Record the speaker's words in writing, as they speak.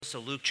so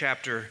Luke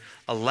chapter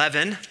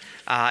 11.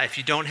 If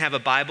you don't have a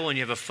Bible and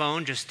you have a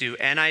phone, just do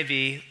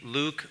NIV,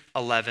 Luke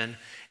 11,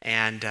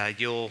 and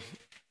you'll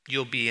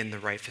be in the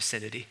right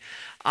vicinity.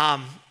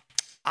 I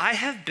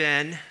have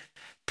been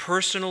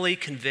personally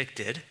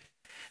convicted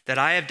that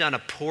I have done a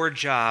poor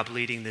job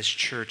leading this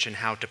church in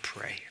how to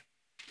pray.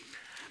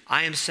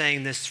 I am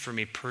saying this for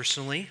me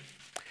personally,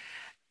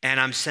 and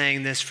I'm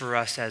saying this for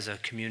us as a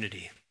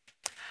community.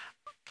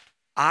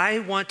 I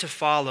want to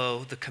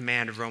follow the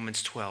command of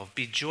Romans 12.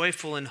 Be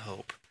joyful in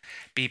hope.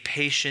 Be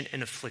patient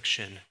in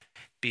affliction.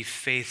 Be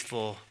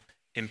faithful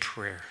in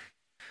prayer.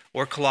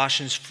 Or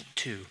Colossians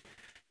 2.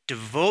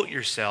 Devote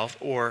yourself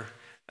or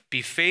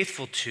be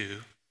faithful to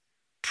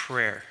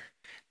prayer.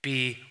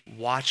 Be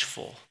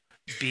watchful.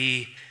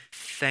 Be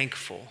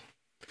thankful.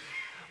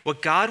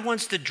 What God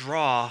wants to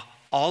draw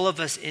all of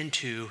us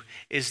into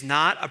is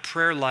not a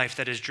prayer life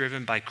that is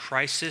driven by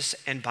crisis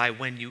and by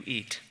when you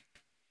eat.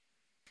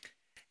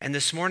 And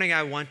this morning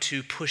I want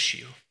to push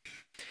you.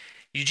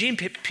 Eugene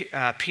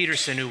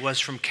Peterson, who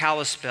was from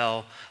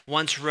Kalispell,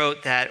 once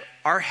wrote that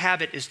our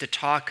habit is to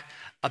talk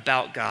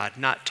about God,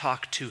 not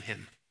talk to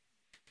him.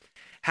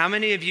 How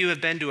many of you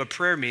have been to a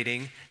prayer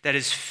meeting that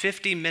is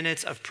 50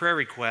 minutes of prayer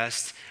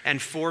requests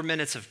and 4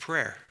 minutes of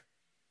prayer?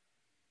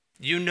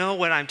 You know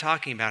what I'm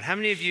talking about. How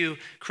many of you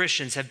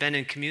Christians have been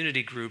in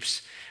community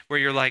groups where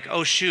you're like,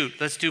 oh shoot,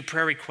 let's do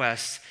prayer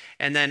requests,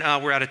 and then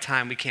we're out of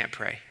time, we can't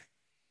pray?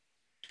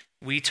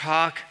 We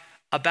talk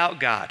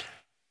about God.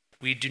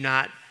 We do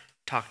not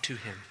talk to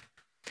him.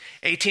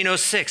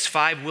 1806,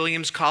 5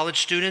 Williams College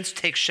students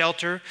take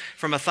shelter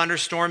from a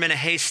thunderstorm in a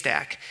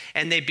haystack,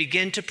 and they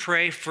begin to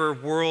pray for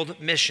world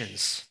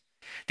missions.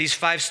 These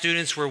 5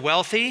 students were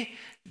wealthy,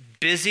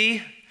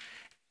 busy,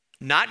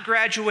 not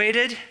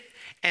graduated,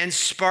 and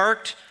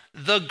sparked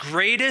the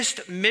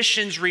greatest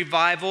missions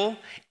revival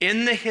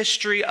in the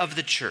history of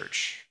the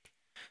church.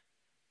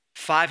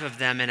 5 of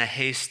them in a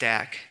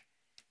haystack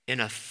in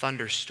a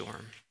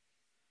thunderstorm.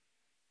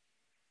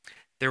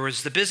 There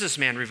was the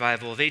businessman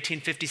revival of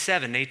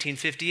 1857,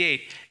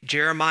 1858.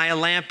 Jeremiah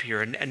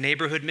Lampier, a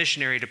neighborhood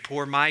missionary to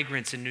poor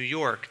migrants in New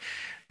York,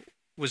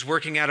 was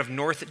working out of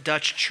North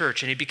Dutch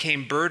Church, and he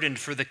became burdened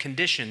for the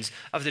conditions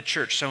of the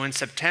church. So in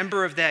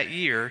September of that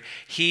year,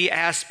 he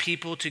asked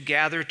people to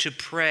gather to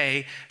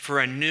pray for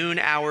a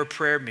noon-hour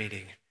prayer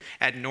meeting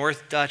at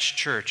North Dutch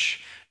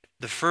Church.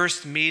 The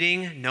first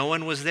meeting, no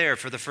one was there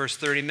for the first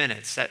 30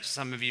 minutes.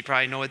 Some of you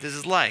probably know what this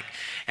is like.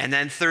 And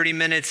then 30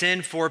 minutes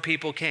in, 4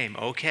 people came.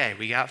 Okay,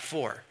 we got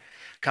 4.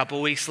 A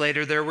couple weeks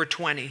later, there were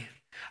 20.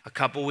 A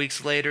couple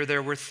weeks later,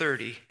 there were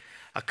 30.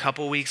 A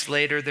couple weeks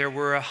later, there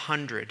were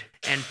 100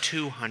 and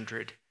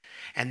 200.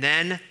 And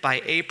then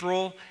by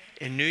April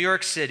in New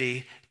York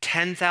City,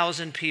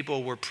 10,000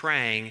 people were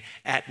praying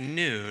at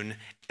noon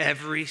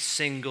every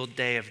single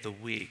day of the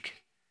week.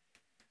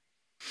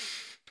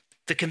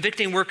 The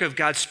convicting work of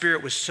God's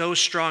Spirit was so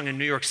strong in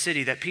New York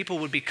City that people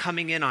would be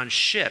coming in on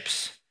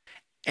ships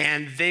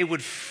and they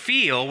would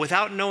feel,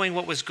 without knowing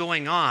what was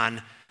going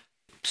on,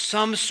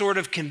 some sort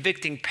of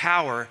convicting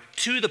power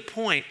to the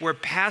point where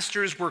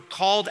pastors were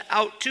called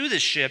out to the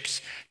ships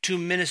to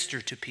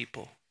minister to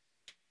people.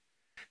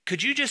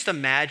 Could you just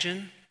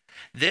imagine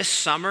this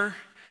summer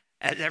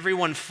as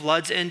everyone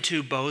floods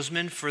into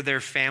Bozeman for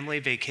their family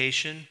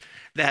vacation,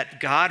 that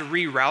God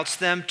reroutes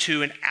them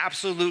to an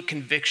absolute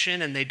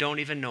conviction and they don't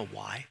even know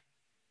why?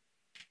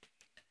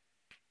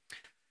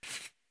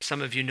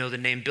 Some of you know the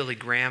name Billy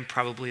Graham,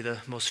 probably the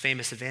most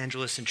famous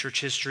evangelist in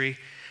church history.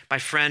 My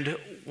friend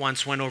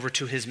once went over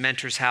to his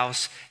mentor's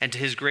house, and to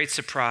his great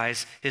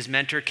surprise, his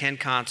mentor, Ken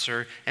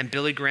Concert, and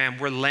Billy Graham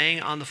were laying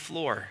on the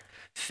floor,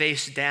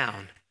 face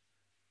down,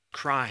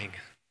 crying,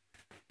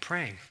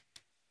 praying.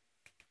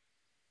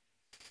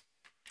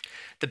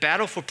 The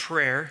battle for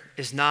prayer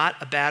is not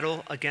a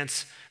battle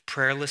against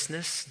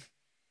prayerlessness.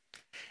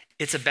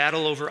 It's a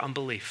battle over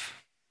unbelief.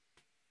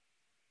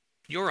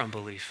 Your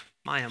unbelief,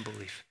 my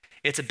unbelief.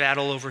 It's a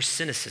battle over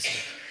cynicism.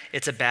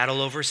 It's a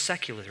battle over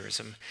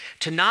secularism.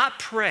 To not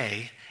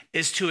pray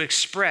is to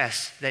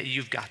express that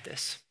you've got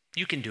this.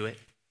 You can do it.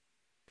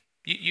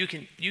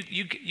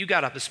 You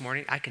got up this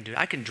morning. I can do it.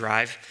 I can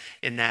drive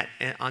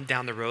on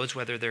down the roads,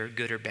 whether they're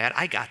good or bad.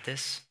 I got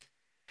this.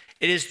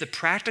 It is the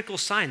practical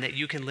sign that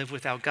you can live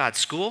without God.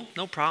 School,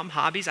 no problem.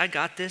 Hobbies, I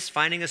got this.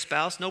 Finding a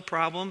spouse, no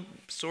problem,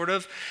 sort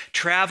of.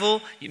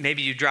 Travel,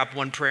 maybe you drop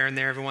one prayer in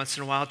there every once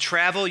in a while.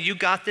 Travel, you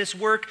got this.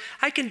 Work,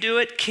 I can do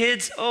it.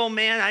 Kids, oh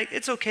man,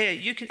 it's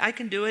okay. I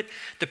can do it.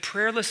 The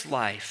prayerless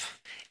life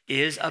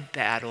is a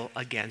battle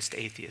against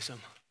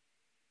atheism.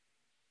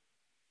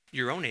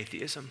 Your own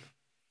atheism.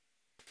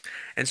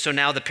 And so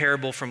now the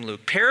parable from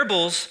Luke.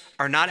 Parables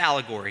are not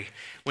allegory.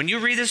 When you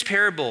read this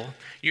parable,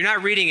 you're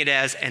not reading it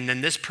as, and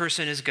then this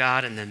person is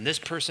God, and then this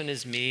person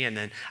is me, and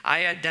then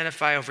I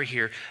identify over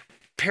here.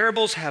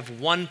 Parables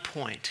have one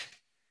point,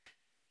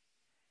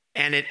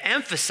 and it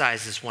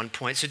emphasizes one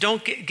point. So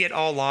don't get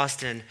all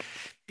lost in,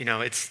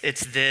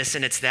 it's this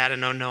and it's that,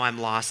 and oh no, I'm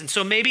lost. And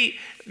so maybe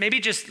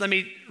just let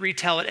me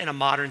retell it in a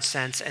modern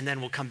sense, and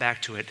then we'll come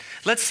back to it.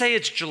 Let's say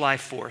it's July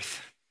 4th,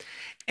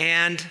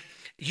 and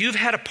You've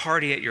had a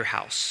party at your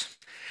house.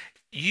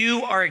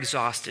 You are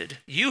exhausted.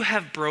 You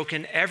have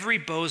broken every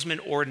Bozeman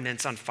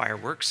ordinance on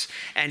fireworks,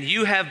 and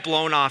you have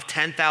blown off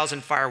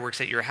 10,000 fireworks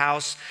at your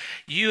house.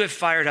 You have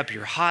fired up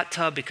your hot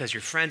tub because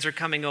your friends are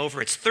coming over.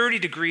 It's 30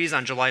 degrees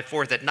on July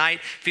 4th at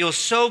night. Feels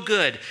so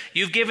good.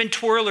 You've given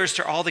twirlers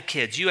to all the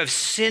kids. You have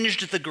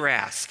singed the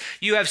grass.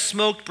 You have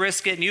smoked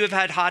brisket, and you have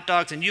had hot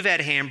dogs, and you've had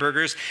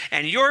hamburgers,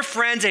 and your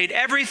friends ate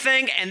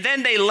everything, and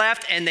then they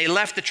left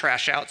the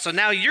trash out. So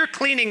now you're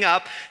cleaning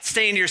up,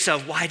 saying to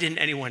yourself, why didn't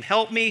anyone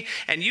help me?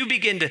 And you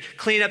begin to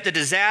clean up the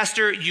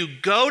disaster. You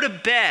go to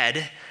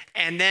bed,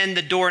 and then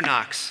the door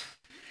knocks.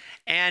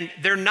 And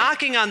they're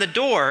knocking on the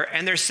door,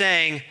 and they're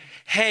saying,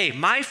 hey,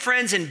 my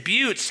friends in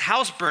Butte's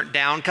house burnt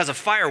down because of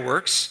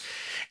fireworks,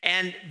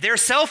 and their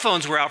cell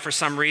phones were out for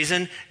some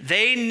reason.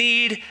 They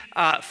need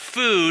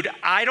food.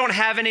 I don't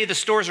have any. The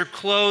stores are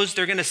closed.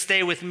 They're going to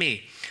stay with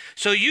me.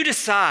 So you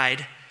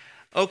decide,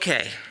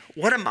 okay,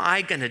 what am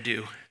I going to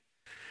do?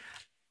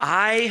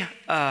 I'm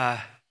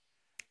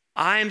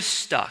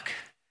stuck.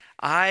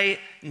 My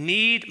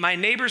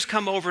neighbors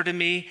come over to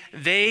me.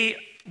 They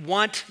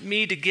want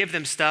me to give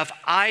them stuff.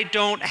 I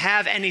don't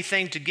have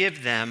anything to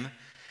give them.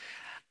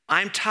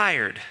 I'm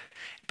tired,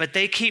 but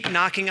they keep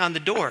knocking on the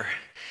door.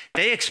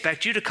 They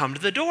expect you to come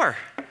to the door.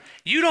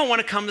 You don't want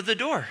to come to the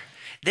door.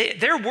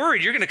 They're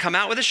worried you're going to come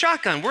out with a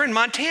shotgun. We're in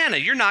Montana.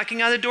 You're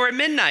knocking on the door at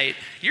midnight.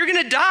 You're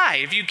going to die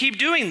if you keep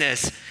doing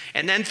this.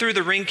 And then through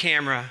the Ring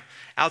camera,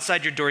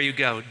 outside your door you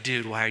go,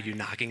 dude, why are you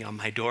knocking on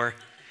my door?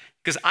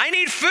 Because I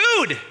need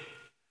food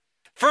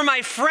for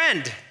my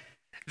friend.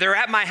 They're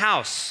at my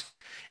house.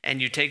 And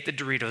you take the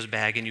Doritos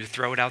bag and you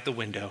throw it out the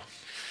window.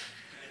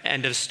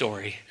 End of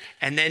story.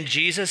 And then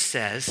Jesus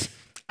says,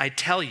 I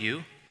tell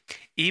you,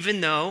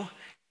 even though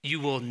you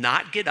will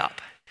not get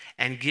up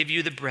and give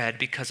you the bread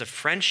because of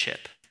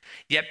friendship,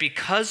 yet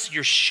because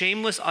your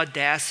shameless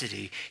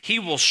audacity, he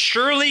will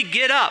surely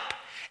get up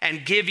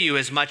and give you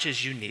as much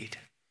as you need.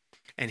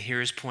 And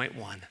here's point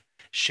one,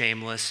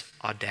 shameless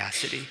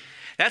audacity.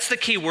 That's the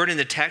key word in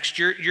the text.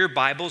 Your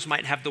Bibles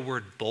might have the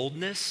word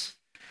boldness.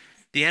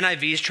 The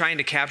NIV is trying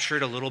to capture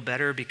it a little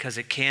better because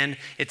the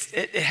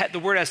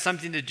word has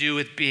something to do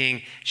with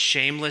being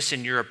shameless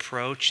in your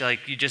approach.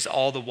 Like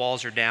all the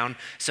walls are down.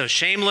 So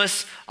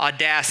shameless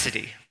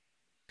audacity.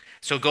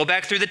 So go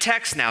back through the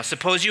text now.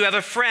 Suppose you have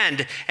a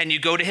friend and you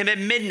go to him at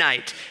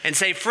midnight and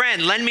say,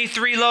 friend, lend me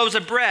 3 loaves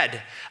of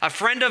bread. A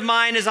friend of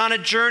mine is on a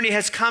journey,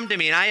 has come to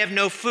me, and I have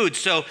no food.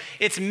 So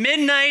it's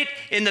midnight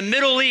in the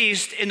Middle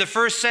East in the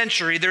first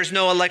century. There's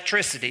no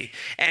electricity.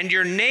 And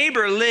your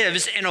neighbor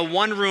lives in a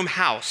 1-room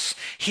house.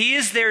 He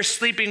is there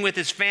sleeping with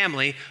his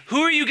family. Who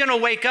are you going to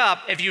wake up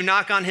if you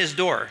knock on his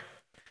door?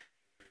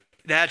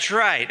 That's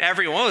right.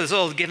 Everyone, there's a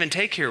little give and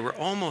take here. We're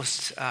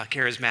almost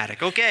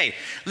charismatic. Okay,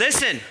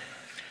 listen.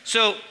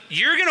 So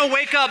you're going to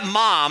wake up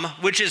mom,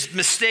 which is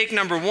mistake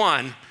number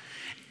 1.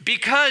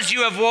 Because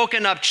you have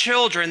woken up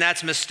children,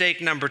 that's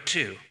mistake number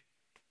 2.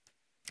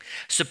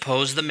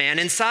 Suppose the man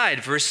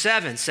inside, verse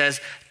 7 says,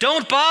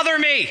 don't bother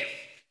me.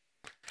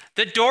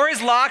 The door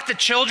is locked, the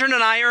children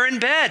and I are in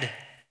bed.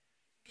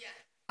 Yeah.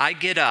 I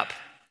get up.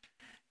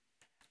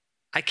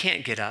 I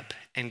can't get up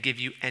and give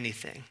you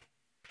anything.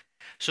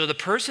 So the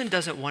person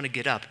doesn't want to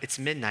get up. It's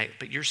midnight,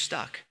 but you're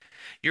stuck.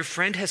 Your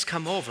friend has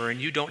come over and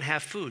you don't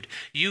have food.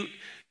 You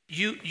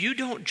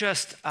don't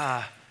just,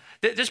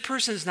 this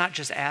person is not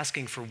just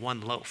asking for 1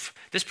 loaf.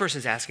 This person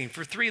is asking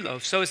for 3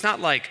 loaves. So it's not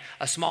like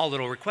a small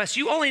little request.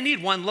 You only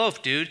need 1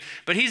 loaf, dude,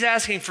 but he's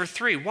asking for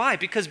 3. Why?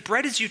 Because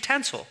bread is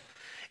utensil.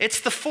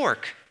 It's the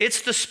fork.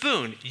 It's the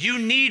spoon. You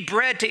need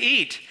bread to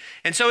eat.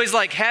 And so he's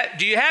like,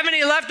 do you have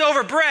any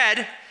leftover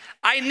bread?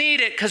 I need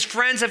it because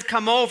friends have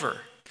come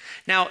over.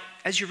 Now,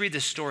 as you read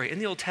this story in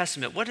the Old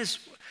Testament, what is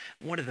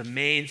one of the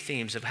main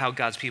themes of how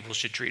God's people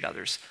should treat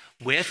others?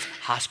 With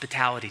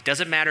hospitality.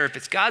 Doesn't matter if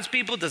it's God's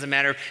people, doesn't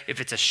matter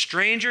if it's a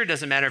stranger,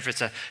 doesn't matter if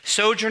it's a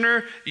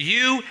sojourner,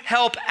 you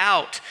help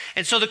out.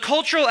 And so the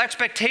cultural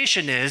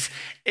expectation is,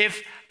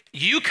 if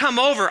you come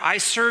over, I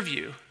serve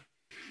you.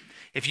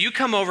 If you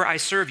come over, I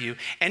serve you.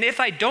 And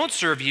if I don't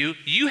serve you,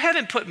 you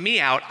haven't put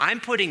me out, I'm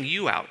putting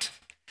you out.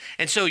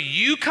 And so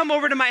you come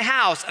over to my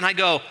house and I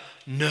go,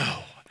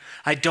 no,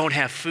 I don't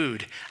have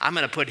food. I'm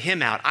going to put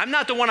him out. I'm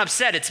not the one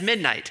upset. It's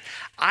midnight.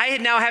 I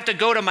now have to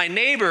go to my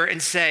neighbor and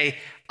say,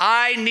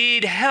 I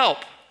need help.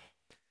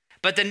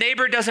 But the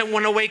neighbor doesn't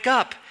want to wake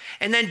up.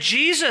 And then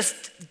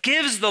Jesus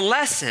gives the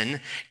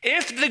lesson.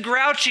 If the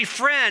grouchy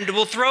friend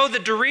will throw the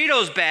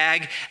Doritos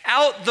bag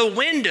out the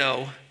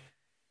window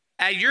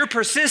at your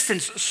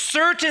persistence,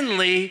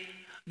 certainly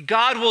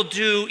God will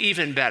do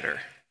even better.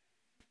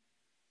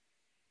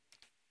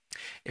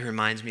 It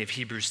reminds me of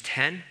Hebrews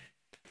 10.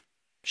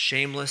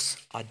 Shameless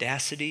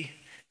audacity.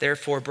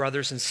 Therefore,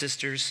 brothers and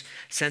sisters,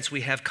 since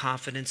we have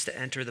confidence to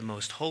enter the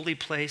most holy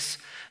place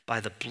by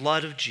the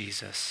blood of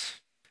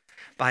Jesus,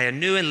 by a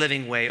new and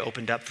living way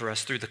opened up for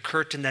us through the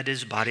curtain that is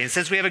his body. And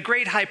since we have a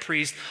great high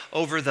priest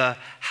over the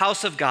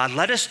house of God,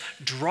 let us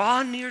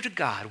draw near to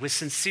God with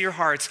sincere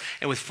hearts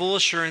and with full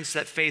assurance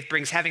that faith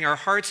brings, having our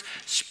hearts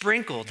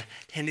sprinkled,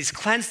 and he's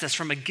cleansed us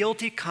from a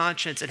guilty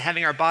conscience, and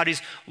having our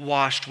bodies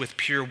washed with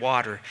pure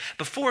water.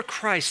 Before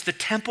Christ, the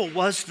temple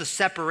was the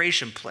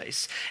separation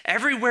place.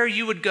 Everywhere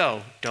you would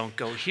go, don't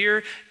go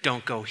here,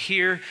 don't go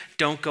here,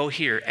 don't go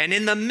here. And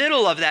in the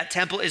middle of that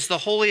temple is the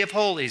Holy of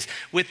Holies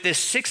with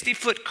this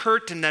 60-foot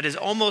curtain that is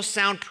almost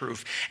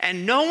soundproof.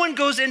 And no one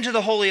goes into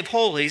the Holy of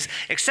Holies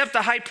except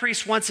the high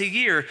priest once a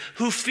year,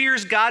 who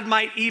fears God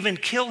might even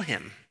kill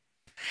him.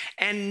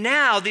 And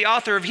now the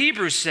author of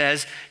Hebrews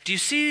says, do you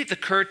see the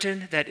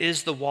curtain that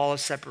is the wall of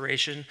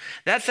separation?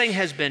 That thing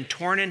has been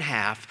torn in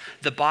half,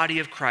 the body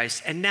of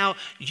Christ. And now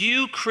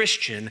you,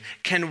 Christian,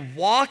 can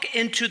walk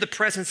into the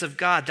presence of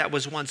God that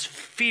was once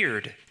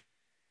feared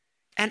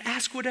and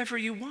ask whatever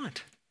you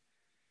want.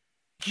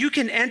 You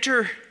can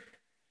enter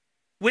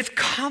with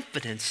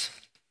confidence.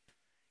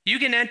 You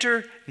can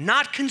enter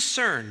not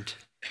concerned.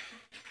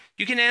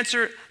 You can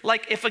answer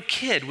like if a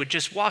kid would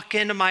just walk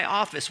into my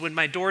office when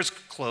my door's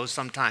closed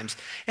sometimes.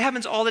 It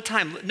happens all the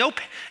time.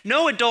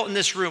 No adult in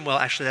this room, well,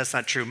 actually that's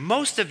not true.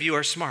 Most of you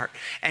are smart.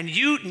 And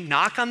you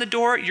knock on the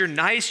door, you're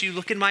nice, you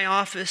look in my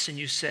office and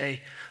you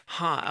say,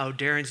 oh,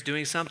 Darren's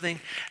doing something.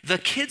 The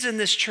kids in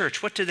this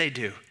church, what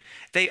do?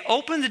 They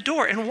open the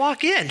door and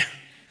walk in.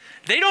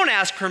 They don't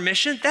ask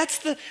permission.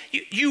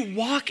 You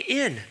walk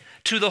in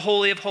to the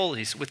Holy of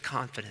Holies with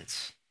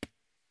confidence.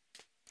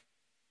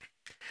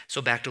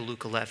 So back to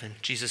Luke 11,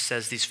 Jesus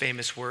says these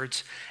famous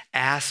words,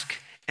 ask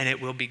and it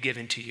will be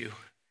given to you.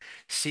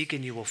 Seek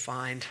and you will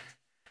find.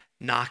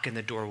 Knock and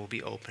the door will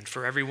be opened.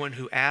 For everyone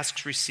who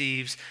asks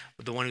receives,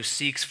 the one who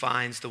seeks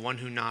finds, the one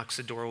who knocks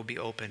the door will be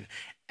open.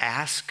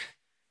 Ask,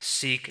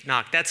 seek,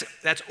 knock. That's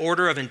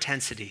order of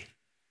intensity.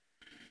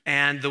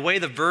 And the way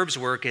the verbs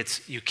work,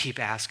 it's you keep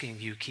asking,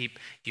 you keep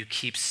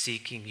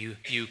seeking,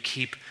 you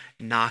keep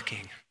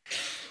knocking.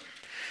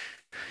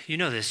 You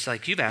know this,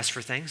 like you've asked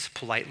for things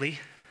politely.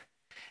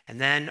 And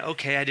then,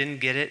 okay, I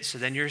didn't get it. So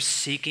then you're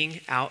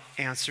seeking out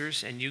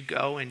answers and you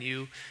go and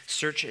you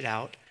search it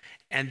out.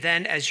 And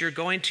then as you're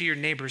going to your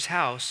neighbor's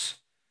house,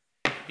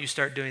 you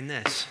start doing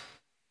this.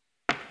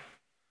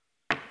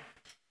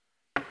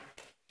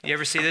 You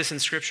ever see this in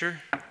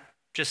scripture?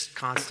 Just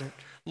constant.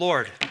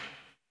 Lord,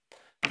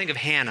 think of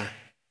Hannah,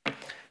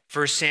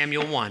 1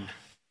 Samuel 1,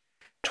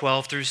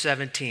 12 through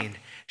 17.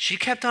 She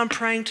kept on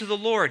praying to the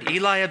Lord.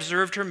 Eli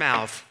observed her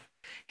mouth.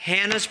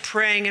 Hannah's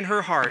praying in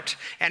her heart,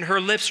 and her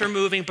lips are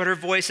moving, but her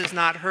voice is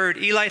not heard.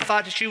 Eli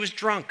thought that she was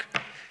drunk.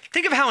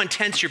 Think of how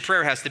intense your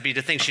prayer has to be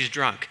to think she's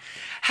drunk.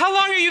 How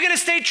long are you going to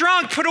stay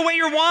drunk? Put away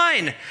your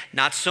wine.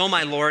 Not so,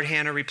 my Lord,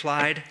 Hannah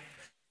replied.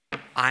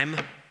 I'm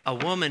a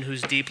woman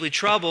who's deeply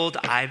troubled.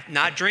 I'm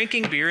not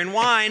drinking beer and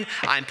wine.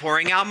 I'm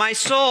pouring out my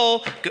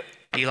soul.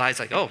 Eli's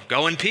like, oh,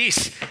 go in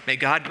peace. May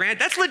God grant.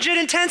 That's legit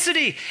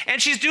intensity.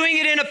 And she's doing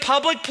it in a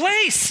public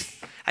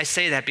place. I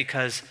say that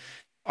because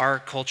our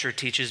culture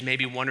teaches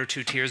maybe 1 or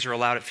 2 tears are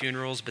allowed at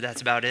funerals, but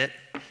that's about it.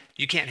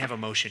 You can't have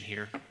emotion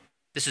here.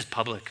 This is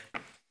public.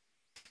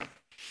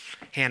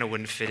 Hannah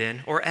wouldn't fit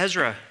in. Or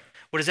Ezra.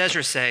 What does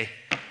Ezra say?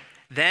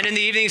 Then in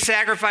the evening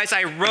sacrifice,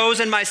 I rose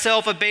in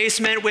myself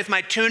abasement with my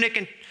tunic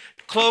and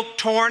cloak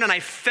torn, and I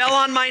fell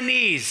on my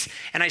knees,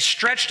 and I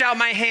stretched out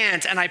my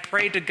hands, and I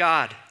prayed to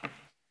God.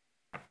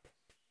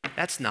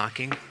 That's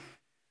knocking.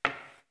 Is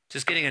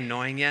this getting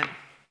annoying yet?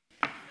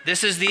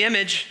 This is the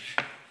image.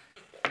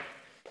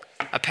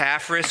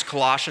 Epaphras,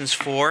 Colossians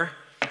 4.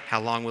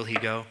 How long will he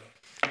go?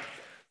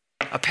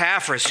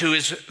 Epaphras,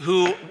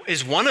 who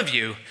is one of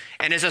you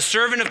and is a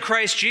servant of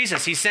Christ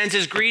Jesus. He sends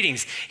his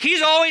greetings.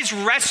 He's always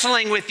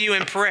wrestling with you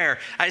in prayer.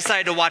 I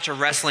decided to watch a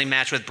wrestling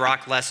match with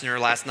Brock Lesnar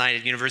last night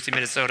at University of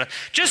Minnesota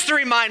just to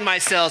remind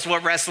myself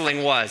what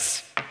wrestling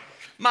was.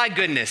 My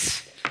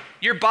goodness,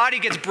 your body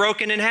gets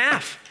broken in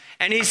half.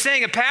 And he's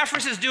saying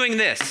Epaphras is doing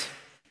this.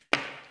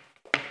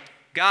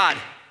 God,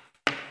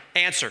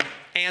 answer.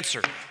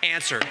 Answer,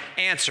 answer,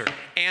 answer,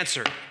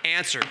 answer,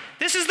 answer.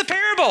 This is the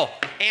parable.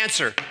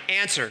 Answer,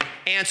 answer,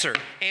 answer,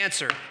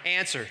 answer,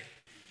 answer.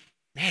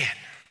 Man.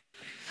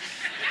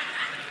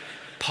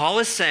 Paul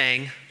is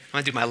saying, I'm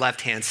going to do my left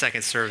hand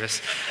second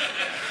service.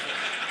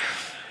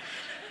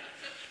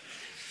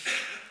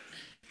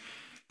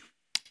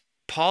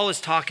 Paul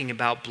is talking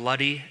about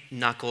bloody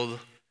knuckled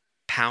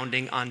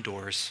pounding on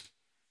doors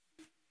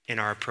in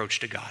our approach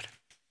to God.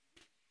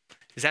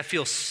 Does that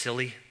feel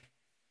silly?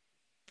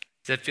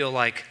 Does that feel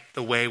like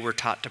the way we're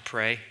taught to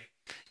pray?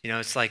 You know,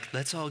 it's like,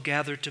 let's all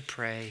gather to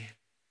pray.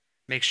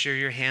 Make sure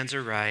your hands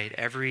are right.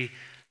 Every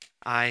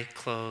eye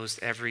closed,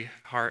 every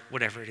heart,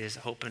 whatever it is,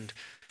 opened.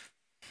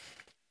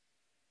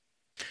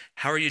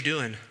 How are you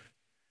doing?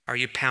 Are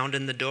you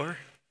pounding the door?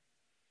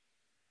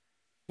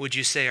 Would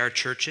you say our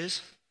church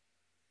is?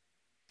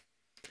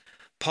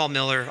 Paul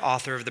Miller,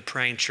 author of The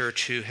Praying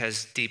Church, who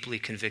has deeply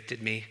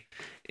convicted me.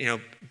 You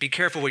know, be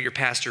careful what your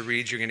pastor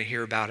reads. You're going to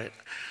hear about it.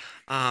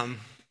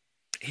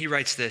 He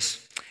writes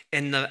this: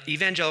 In the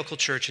evangelical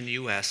church in the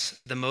U.S.,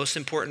 the most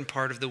important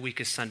part of the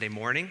week is Sunday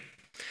morning.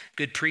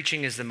 Good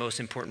preaching is the most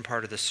important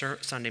part of the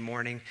Sunday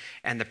morning,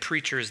 and the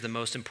preacher is the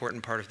most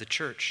important part of the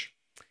church.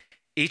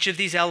 Each of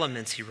these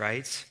elements, he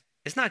writes,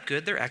 is not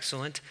good, they're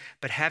excellent,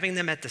 but having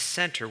them at the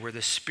center where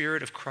the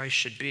Spirit of Christ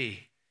should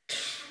be.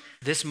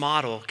 This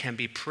model can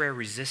be prayer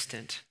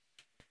resistant.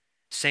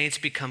 Saints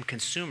become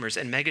consumers.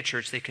 In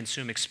megachurch, they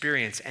consume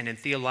experience, and in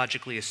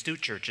theologically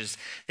astute churches,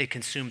 they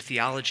consume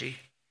theology.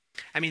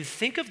 I mean,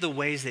 think of the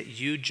ways that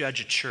you judge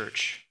a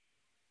church.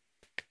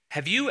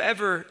 Have you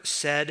ever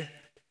said,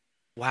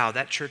 wow,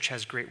 that church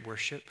has great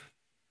worship?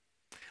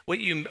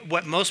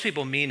 What most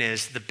people mean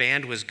is the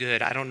band was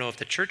good. I don't know if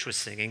the church was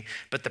singing,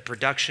 but the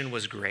production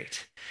was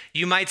great.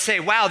 You might say,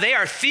 wow, they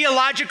are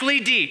theologically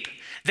deep.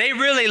 They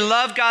really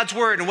love God's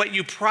word. And what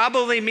you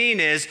probably mean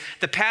is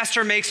the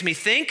pastor makes me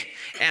think,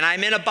 and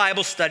I'm in a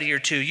Bible study or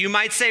two. You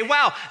might say,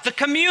 wow, the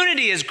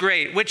community is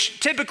great, which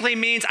typically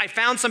means I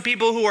found some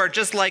people who are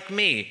just like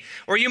me.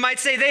 Or you might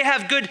say they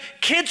have good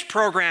kids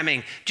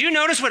programming. Do you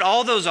notice what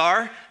all those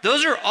are?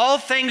 Those are all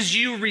things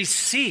you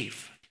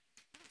receive.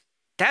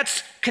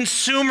 That's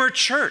consumer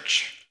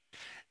church.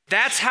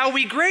 That's how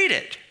we grade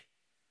it.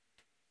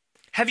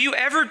 Have you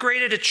ever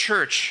graded a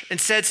church and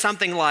said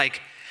something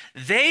like,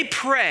 they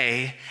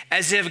pray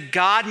as if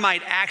God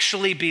might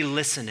actually be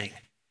listening?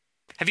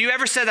 Have you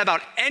ever said that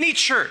about any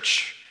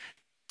church?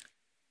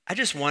 I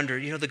just wonder,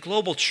 the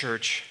global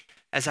church,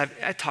 as I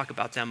talk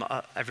about them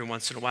every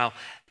once in a while,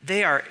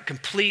 they are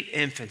complete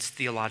infants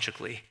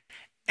theologically,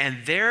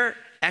 and their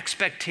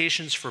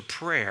expectations for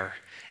prayer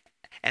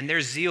and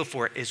their zeal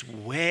for it is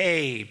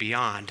way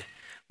beyond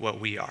what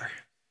we are.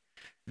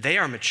 They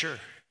are mature.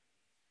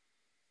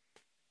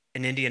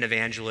 An Indian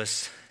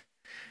evangelist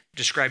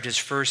described his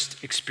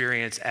first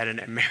experience at an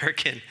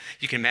American,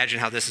 you can imagine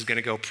how this is going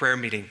to go, prayer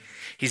meeting.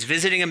 He's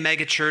visiting a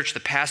mega church. The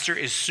pastor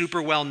is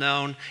super well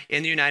known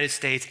in the United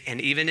States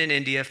and even in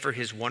India for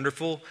his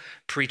wonderful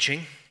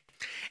preaching.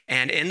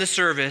 And in the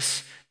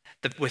service,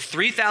 with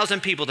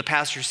 3,000 people, the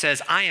pastor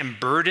says, I am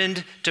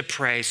burdened to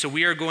pray, so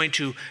we are going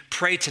to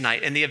pray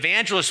tonight. And the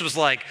evangelist was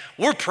like,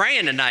 we're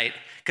praying tonight,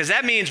 because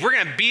that means we're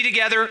going to be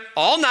together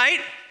all night,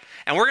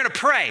 and we're going to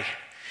pray.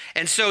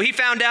 And so he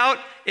found out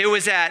it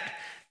was at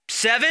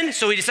 7,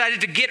 so he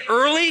decided to get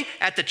early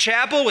at the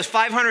chapel with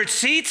 500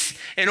 seats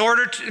in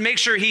order to make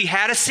sure he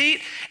had a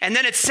seat. And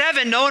then at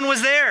 7, no one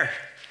was there.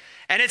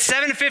 And at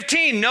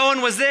 7:15, no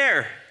one was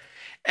there.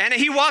 And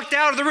he walked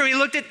out of the room. He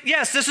looked at,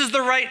 yes, this is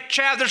the right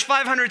chapel. There's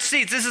 500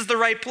 seats. This is the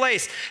right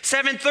place.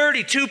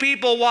 7:30, 2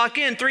 people walk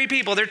in, 3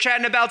 people. They're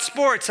chatting about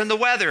sports and the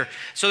weather.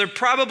 So they're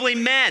probably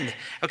men,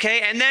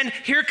 okay? And then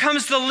here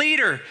comes the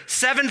leader,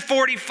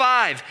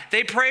 7:45.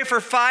 They pray for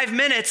 5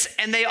 minutes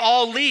and they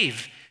all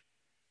leave.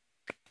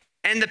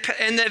 And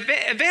the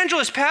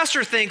evangelist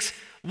pastor thinks,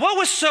 what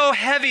was so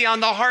heavy on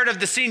the heart of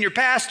the senior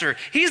pastor?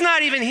 He's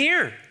not even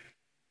here.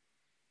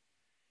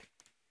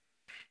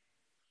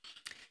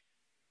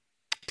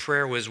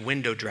 Prayer was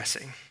window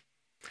dressing.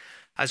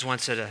 I was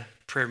once at a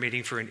prayer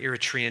meeting for an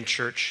Eritrean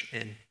church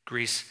in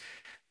Greece.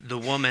 The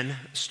woman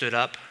stood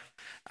up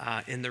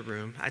in the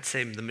room. I'd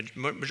say the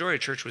majority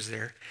of the church was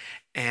there.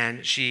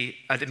 And she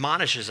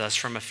admonishes us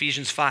from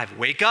Ephesians 5,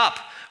 wake up.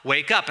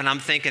 And I'm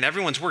thinking,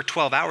 everyone's worked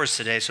 12 hours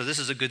today, so this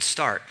is a good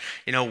start.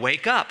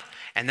 Wake up.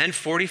 And then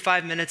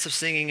 45 minutes of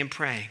singing and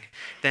praying.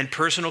 Then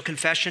personal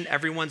confession,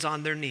 everyone's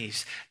on their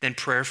knees. Then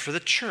prayers for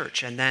the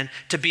church, and then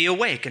to be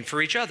awake and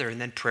for each other.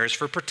 And then prayers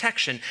for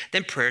protection.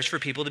 Then prayers for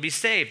people to be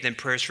saved. Then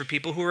prayers for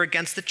people who are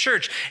against the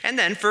church. And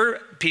then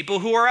for people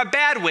who are a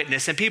bad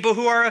witness and people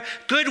who are a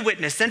good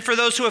witness. Then for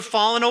those who have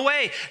fallen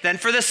away. Then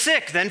for the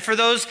sick. Then for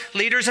those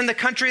leaders in the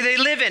country they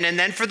live in. And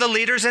then for the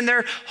leaders in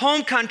their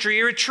home country,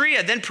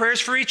 Eritrea. Then prayers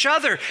for each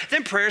other.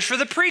 Then prayers for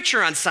the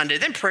preacher on Sunday.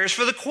 Then prayers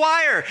for the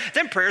choir.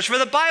 Then prayers for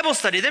the Bible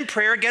study, then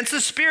prayer against the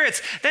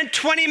spirits, then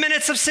 20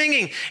 minutes of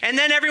singing. And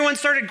then everyone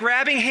started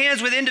grabbing hands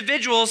with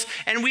individuals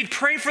and we'd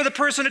pray for the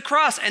person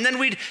across, and then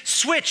we'd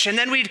switch, and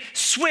then we'd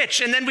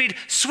switch, and then we'd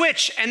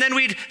switch, and then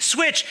we'd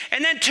switch.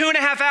 And then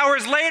 2.5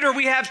 hours later,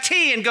 we have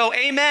tea and go,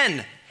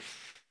 amen.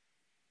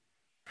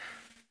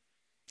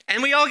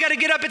 And we all got to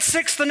get up at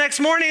 6 the next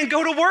morning and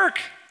go to work.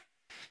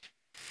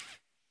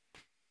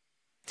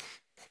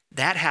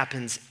 That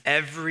happens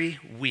every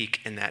week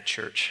in that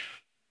church.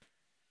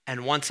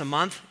 And once a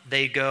month,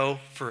 they go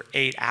for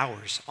 8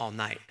 hours all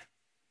night.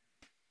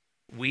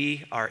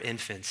 We are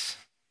infants.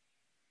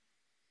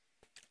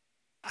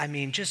 I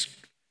mean, just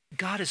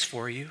God is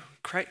for you.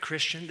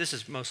 Christian, this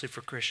is mostly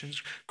for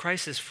Christians.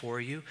 Christ is for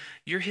you.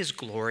 You're his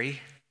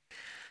glory.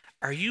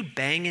 Are you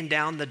banging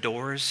down the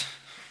doors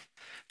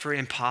for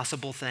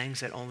impossible things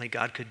that only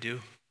God could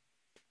do?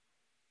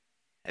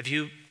 Have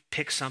you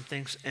picked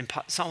something,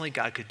 only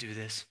God could do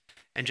this,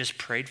 and just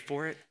prayed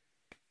for it?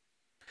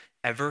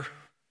 Ever?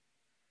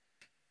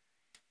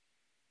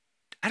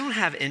 I don't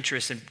have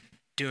interest in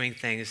doing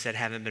things that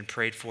haven't been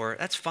prayed for.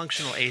 That's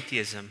functional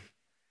atheism.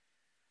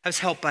 I was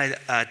helped by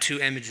 2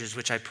 images,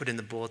 which I put in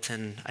the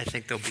bulletin. I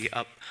think they'll be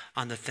up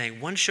on the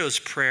thing. One shows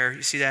prayer,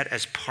 you see that,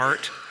 as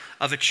part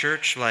of a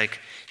church, like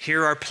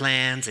here are our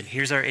plans and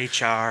here's our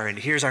HR and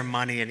here's our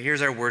money and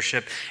here's our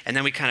worship, and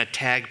then we kind of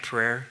tag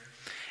prayer.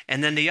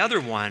 And then the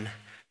other one,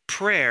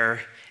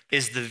 prayer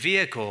is the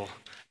vehicle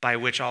by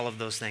which all of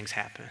those things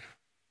happen.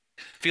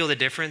 Feel the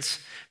difference?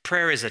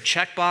 Prayer is a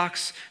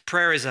checkbox.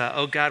 Prayer is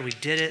oh God, we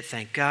did it,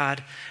 thank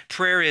God.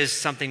 Prayer is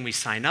something we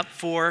sign up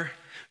for.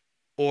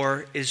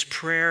 Or is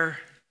prayer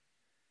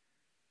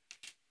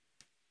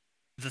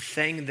the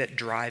thing that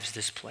drives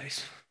this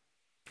place?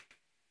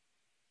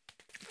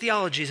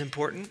 Theology is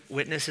important.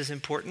 Witness is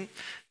important.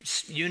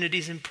 Unity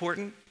is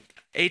important.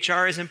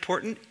 HR is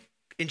important.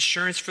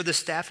 Insurance for the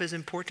staff is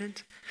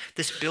important.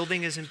 This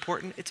building is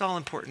important. It's all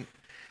important.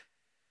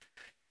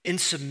 In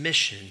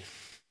submission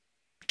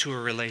to a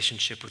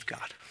relationship with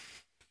God,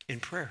 in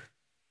prayer.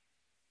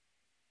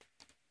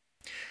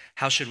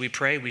 How should we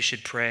pray? We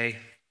should pray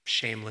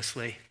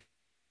shamelessly,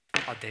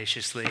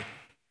 audaciously.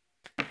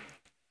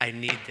 I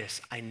need this,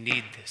 I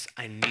need this,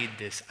 I need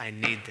this, I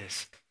need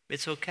this.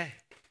 It's okay.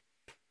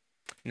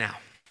 Now,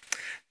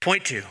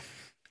 point 2,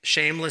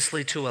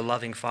 shamelessly to a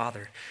loving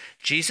Father.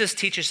 Jesus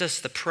teaches us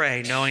to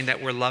pray knowing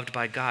that we're loved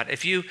by God.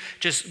 If you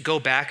just go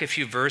back a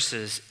few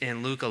verses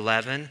in Luke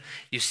 11,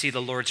 you see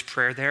the Lord's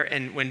Prayer there.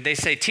 And when they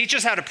say, teach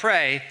us how to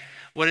pray,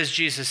 what does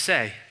Jesus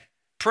say?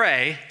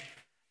 Pray,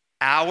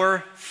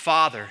 our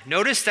Father.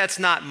 Notice that's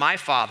not my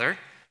Father.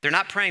 They're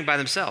not praying by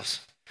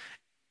themselves.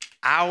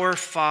 Our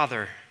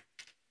Father.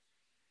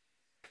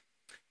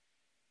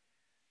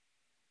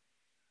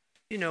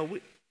 You know,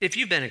 if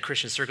you've been in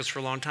Christian circles for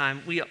a long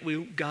time, we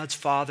God's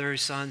Father,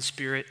 Son,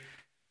 Spirit.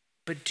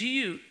 But do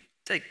you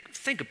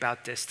think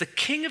about this? The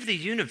King of the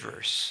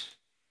universe,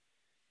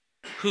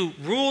 who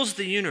rules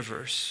the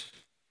universe,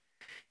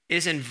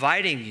 is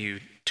inviting you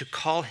to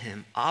call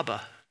him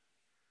Abba.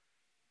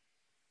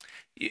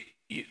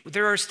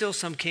 There are still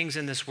some kings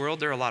in this world.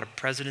 There are a lot of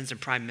presidents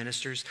and prime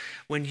ministers.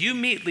 When you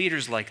meet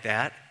leaders like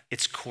that,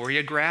 it's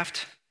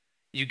choreographed.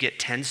 You get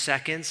 10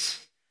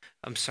 seconds.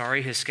 I'm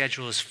sorry, his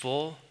schedule is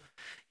full.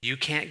 You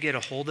can't get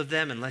a hold of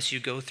them unless you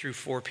go through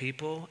 4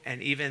 people.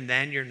 And even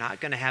then, you're not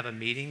going to have a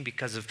meeting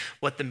because of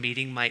what the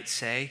meeting might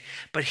say.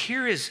 But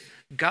here is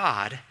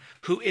God,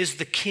 who is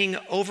the king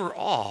over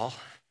all.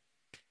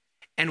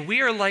 And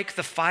we are like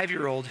the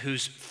 5-year-old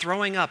who's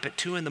throwing up at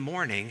 2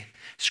 a.m,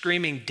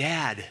 screaming,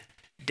 Dad,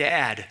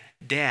 Dad,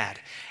 Dad.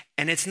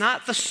 And it's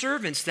not the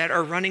servants that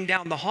are running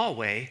down the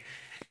hallway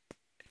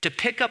to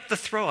pick up the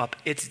throw up.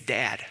 It's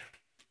Dad.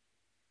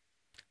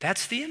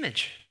 That's the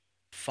image.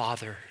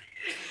 Father.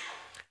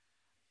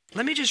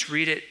 Let me just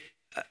read it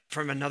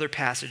from another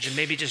passage and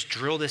maybe just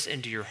drill this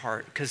into your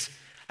heart, because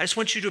I just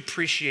want you to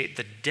appreciate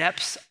the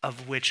depths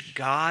of which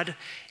God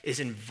is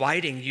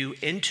inviting you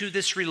into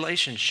this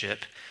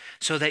relationship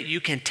so that you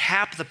can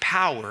tap the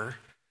power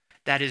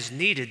that is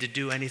needed to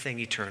do anything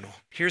eternal.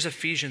 Here's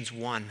Ephesians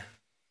 1.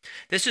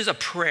 This is a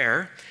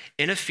prayer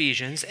in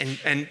Ephesians,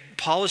 and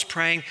Paul is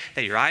praying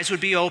that your eyes would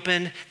be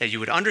open, that you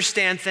would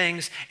understand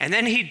things, and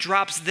then he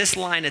drops this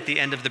line at the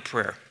end of the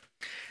prayer.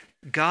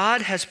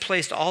 God has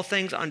placed all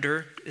things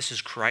under, this is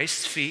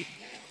Christ's feet,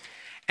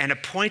 and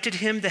appointed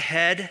him the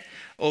head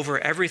over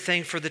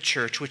everything for the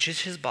church, which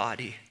is his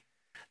body,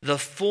 the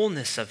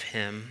fullness of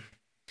him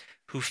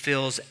who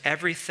fills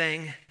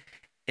everything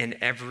in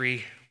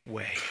every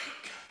way.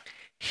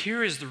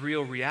 Here is the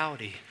real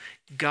reality.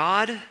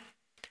 God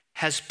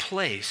has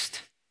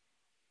placed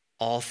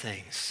all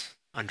things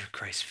under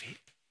Christ's feet.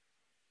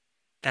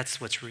 That's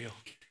what's real.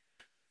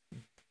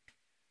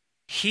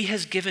 He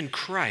has given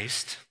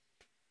Christ,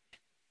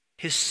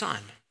 his Son,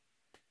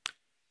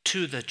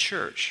 to the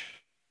church,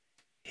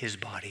 his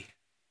body.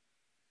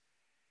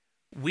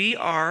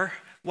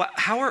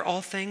 How are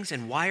all things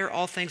and why are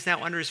all things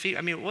now under his feet?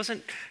 I mean, it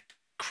wasn't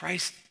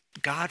Christ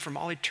God from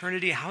all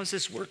eternity. How does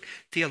this work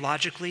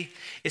theologically?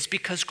 It's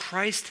because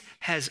Christ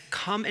has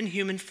come in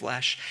human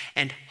flesh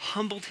and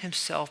humbled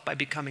himself by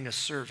becoming a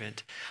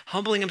servant,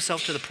 humbling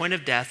himself to the point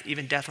of death,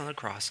 even death on the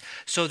cross,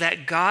 so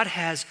that God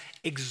has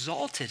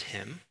exalted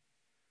him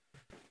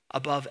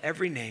above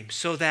every name,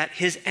 so that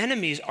his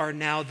enemies are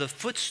now the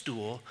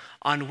footstool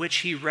on which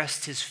he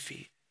rests his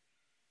feet.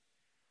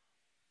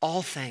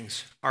 All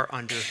things are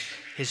under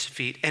his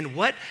feet. And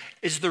what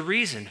is the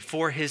reason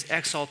for his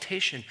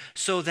exaltation?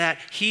 So that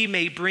he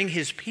may bring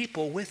his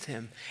people with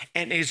him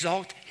and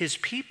exalt his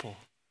people.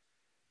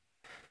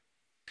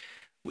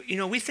 You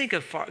know, we think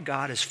of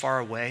God as far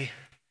away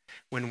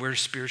when we're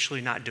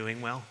spiritually not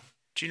doing well.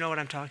 Do you know what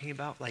I'm talking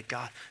about? Like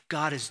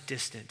God is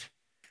distant.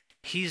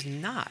 He's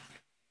not.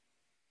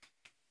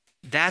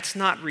 That's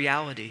not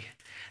reality.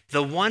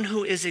 The one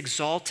who is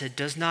exalted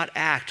does not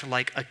act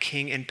like a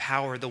king in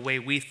power the way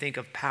we think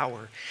of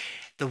power.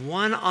 The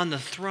one on the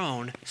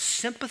throne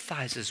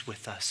sympathizes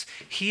with us.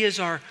 He is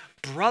our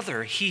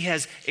brother. He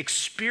has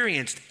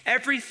experienced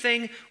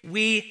everything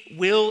we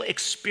will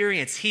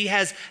experience. He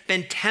has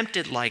been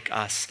tempted like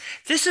us.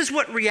 This is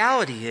what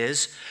reality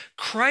is.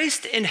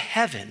 Christ in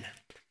heaven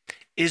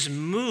is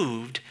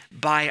moved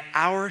by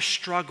our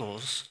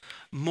struggles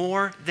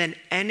more than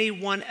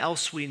anyone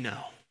else we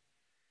know.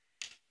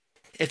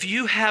 If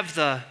you have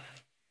the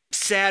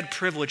sad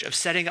privilege of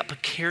setting up a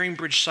Caring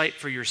Bridge site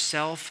for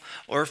yourself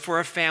or for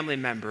a family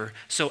member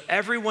so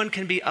everyone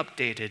can be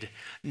updated,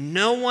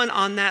 no one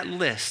on that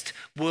list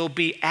will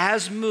be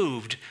as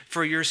moved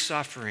for your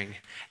suffering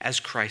as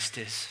Christ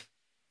is.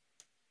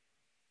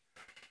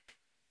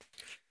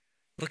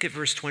 Look at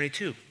verse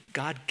 22.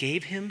 God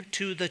gave him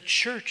to the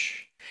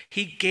church.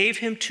 He gave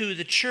him to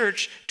the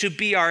church to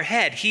be our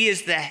head. He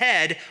is the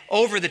head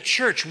over the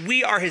church.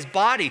 We are his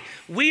body.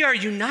 We are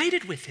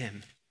united with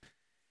him.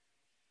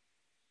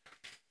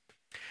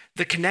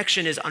 The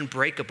connection is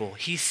unbreakable.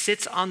 He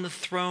sits on the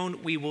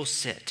throne, we will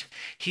sit.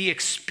 He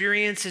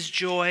experiences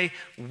joy,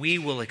 we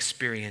will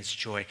experience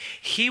joy.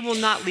 He will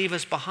not leave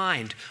us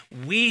behind.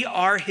 We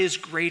are his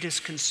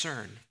greatest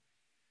concern.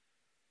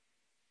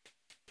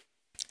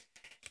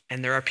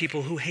 And there are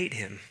people who hate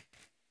him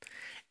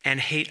and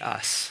hate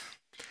us.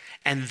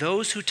 And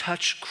those who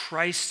touch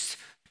Christ's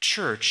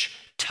church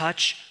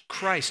touch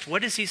Christ.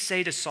 What does he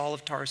say to Saul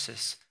of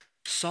Tarsus?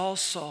 Saul,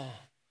 Saul,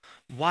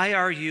 why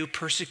are you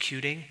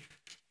persecuting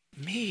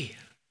me?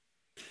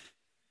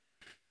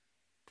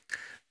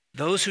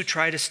 Those who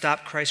try to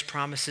stop Christ's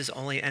promises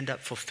only end up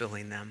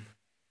fulfilling them.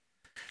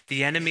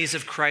 The enemies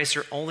of Christ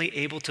are only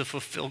able to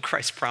fulfill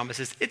Christ's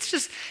promises.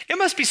 It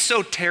must be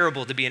so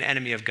terrible to be an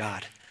enemy of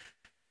God.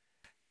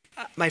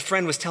 My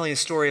friend was telling a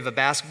story of a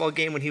basketball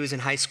game when he was in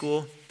high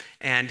school,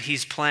 and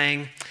he's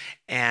playing,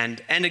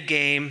 and end a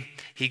game,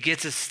 he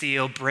gets a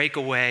steal,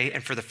 breakaway,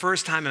 and for the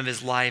first time in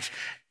his life,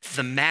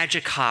 the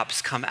magic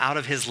hops come out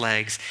of his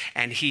legs,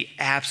 and he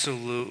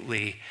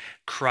absolutely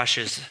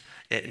crushes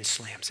it and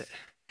slams it.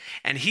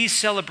 And he's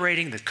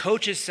celebrating, the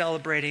coach is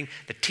celebrating,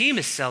 the team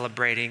is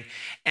celebrating,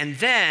 and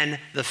then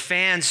the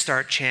fans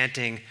start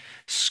chanting,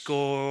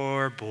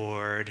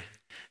 scoreboard,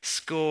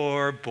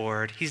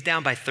 scoreboard. He's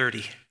down by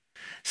 30.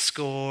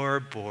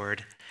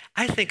 Scoreboard.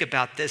 I think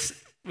about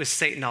this with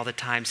Satan all the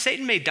time.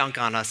 Satan may dunk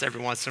on us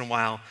every once in a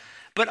while,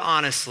 but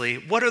honestly,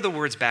 what are the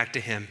words back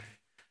to him?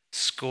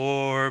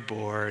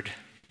 Scoreboard,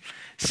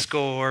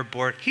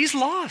 scoreboard. He's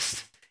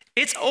lost.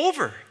 It's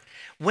over.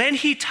 When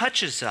he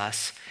touches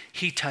us,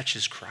 he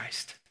touches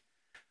Christ.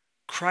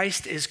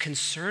 Christ is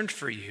concerned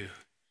for you.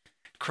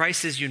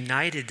 Christ is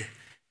united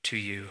to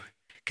you.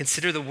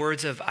 Consider the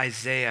words of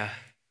Isaiah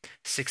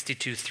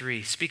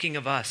 62:3. Speaking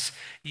of us,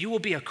 you will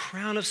be a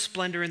crown of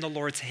splendor in the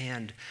Lord's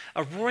hand,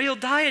 a royal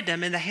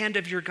diadem in the hand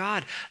of your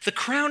God. The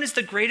crown is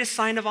the greatest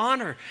sign of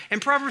honor.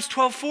 In Proverbs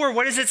 12:4,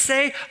 what does it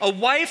say? A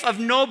wife of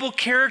noble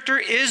character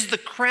is the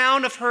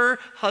crown of her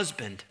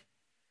husband.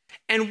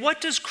 And what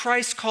does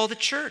Christ call the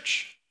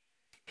church?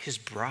 His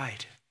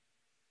bride.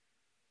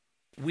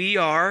 We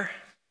are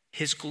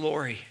his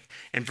glory.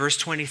 In verse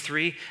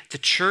 23, the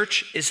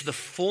church is the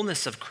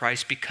fullness of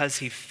Christ because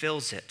he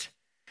fills it.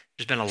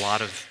 There's been a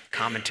lot of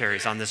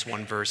commentaries on this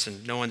one verse,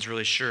 and no one's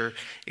really sure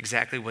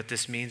exactly what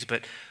this means,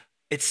 but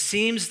it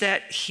seems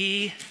that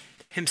he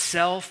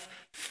himself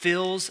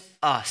fills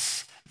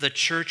us, the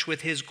church,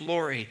 with his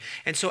glory.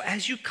 And so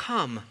as you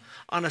come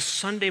on a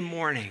Sunday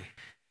morning,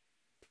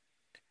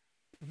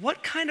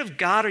 what kind of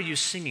God are you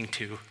singing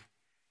to?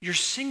 You're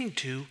singing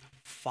to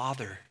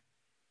Father,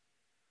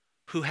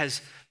 who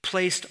has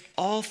placed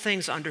all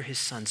things under his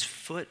Son's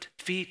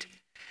feet,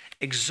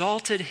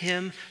 exalted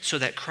him so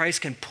that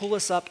Christ can pull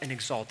us up and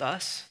exalt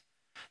us,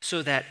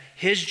 so that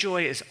his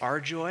joy is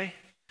our joy,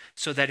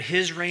 so that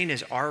his reign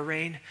is our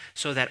reign,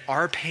 so that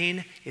our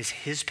pain is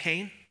his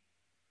pain.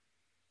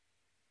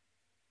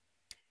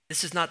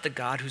 This is not the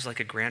God who's like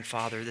a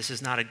grandfather. This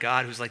is not a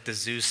God who's like the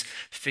Zeus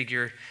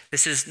figure.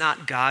 This is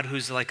not God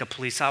who's like a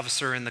police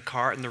officer in the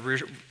car, in the rear,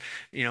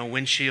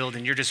 windshield,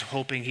 and you're just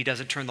hoping he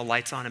doesn't turn the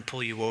lights on and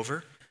pull you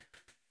over.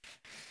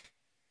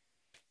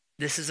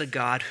 This is a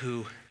God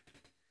who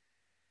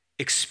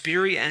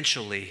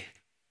experientially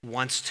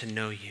wants to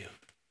know you.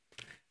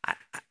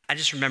 I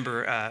just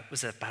remember,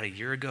 was it about a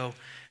year ago?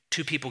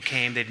 2 people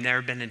came, they've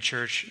never been in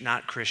church,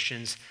 not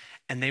Christians,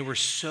 and they were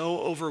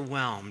so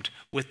overwhelmed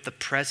with the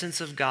presence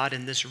of God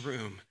in this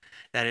room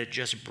that it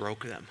just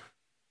broke them.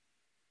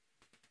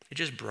 It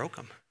just broke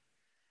them.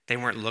 They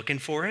weren't looking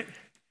for it.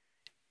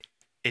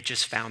 It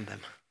just found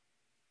them.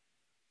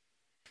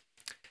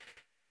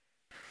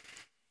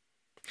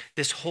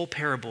 This whole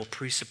parable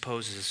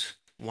presupposes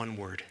one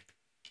word: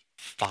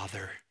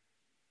 Father.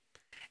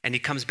 And he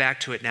comes back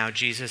to it now,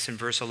 Jesus, in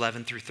verse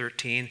 11 through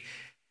 13.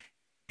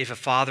 If a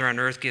father on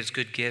earth gives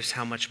good gifts,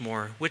 how much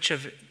more? Which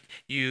of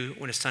you,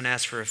 when a son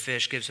asks for a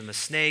fish, gives him a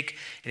snake?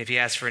 And if he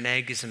asks for an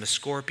egg, gives him a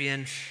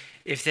scorpion?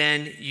 If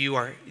then you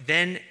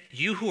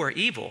who are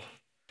evil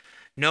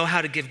know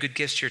how to give good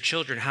gifts to your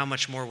children, how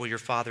much more will your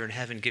Father in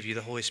heaven give you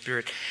the Holy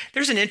Spirit?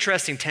 There's an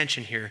interesting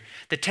tension here.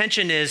 The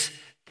tension is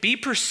be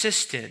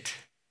persistent,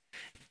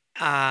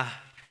 and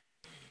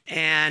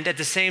at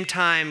the same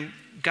time,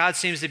 God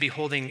seems to be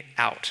holding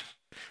out.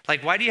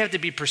 Like, why do you have to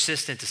be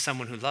persistent to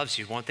someone who loves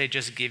you? Won't they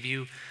just give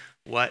you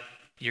what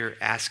you're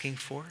asking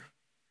for?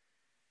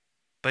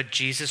 But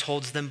Jesus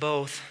holds them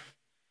both.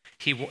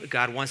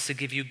 God wants to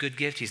give you a good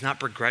gift. He's not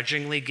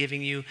begrudgingly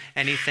giving you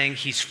anything.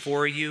 He's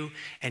for you,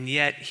 and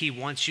yet he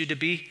wants you to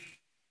be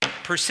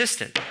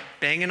persistent,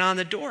 banging on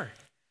the door.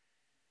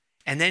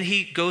 And then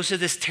he goes to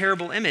this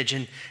terrible image.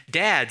 And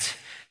dads,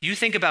 you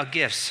think about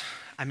gifts.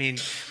 I mean,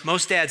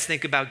 most dads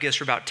think about gifts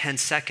for about 10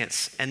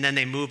 seconds, and then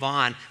they move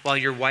on while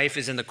your wife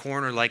is in the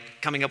corner, like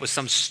coming up with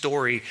some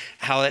story,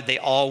 how they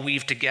all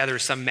weave together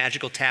some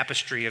magical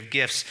tapestry of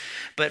gifts.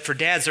 But for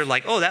dads, they're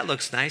like, oh, that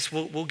looks nice.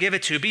 We'll give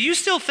it to you. But you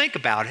still think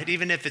about it,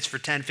 even if it's for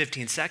 10,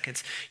 15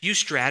 seconds. You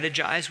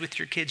strategize with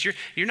your kids.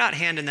 You're not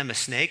handing them a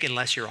snake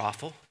unless you're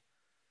awful.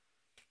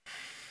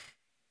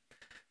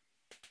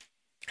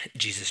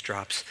 Jesus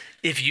drops,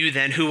 if you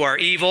then who are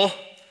evil.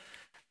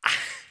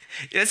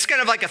 It's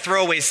kind of like a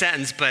throwaway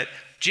sentence, but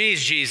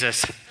geez,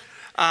 Jesus.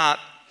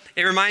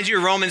 It reminds you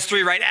of Romans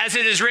 3, right? As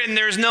it is written,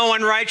 there is no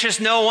one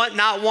righteous, no one,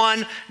 not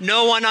one,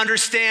 no one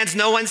understands,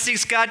 no one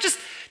seeks God.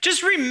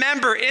 Just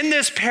remember, in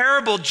this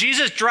parable,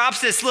 Jesus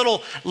drops this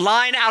little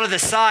line out of the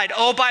side.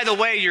 Oh, by the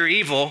way, you're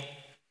evil.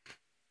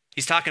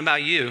 He's talking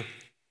about you.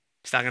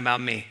 He's talking about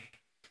me.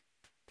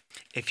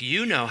 If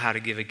you know how to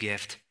give a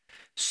gift,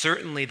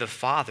 certainly the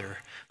Father,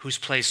 who's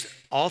placed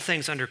all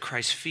things under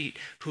Christ's feet,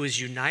 who has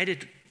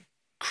united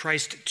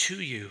Christ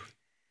to you,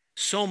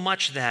 so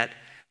much that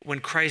when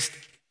Christ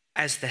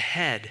as the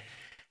head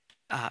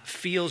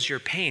feels your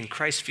pain,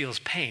 Christ feels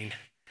pain,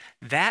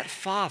 that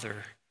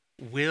Father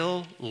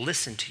will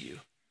listen to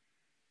you.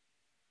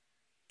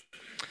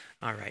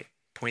 All right,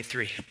 point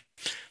 3,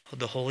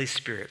 the Holy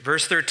Spirit.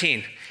 Verse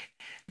 13,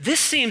 this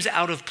seems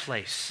out of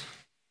place.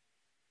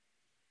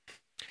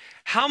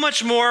 How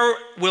much more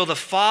will the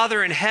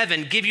Father in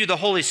heaven give you the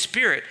Holy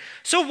Spirit?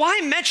 So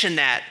why mention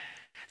that?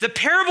 The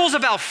parable's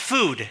about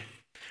food.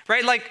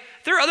 Right? Like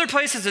there are other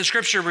places in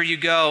Scripture where you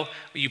go,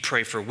 you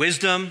pray for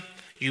wisdom,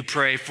 you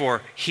pray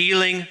for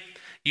healing,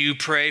 you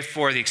pray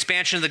for the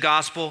expansion of the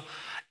gospel.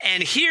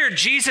 And here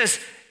Jesus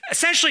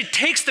essentially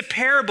takes the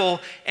parable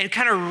and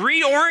kind of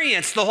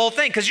reorients the whole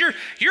thing because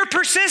you're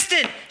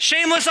persistent,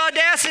 shameless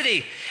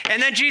audacity.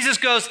 And then Jesus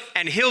goes,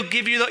 and he'll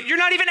give you you're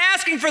not even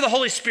asking for the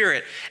Holy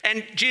Spirit.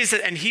 And Jesus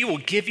said, and he will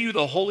give you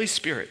the Holy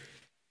Spirit.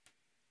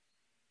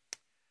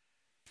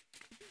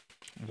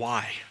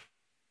 Why?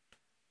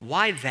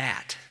 Why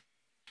that?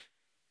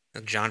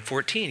 John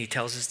 14, he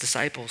tells his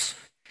disciples,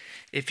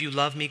 if you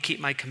love me, keep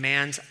my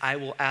commands. I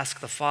will ask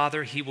the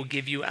Father. He will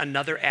give you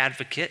another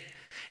advocate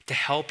to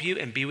help you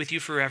and be with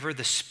you forever,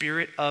 the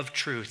Spirit of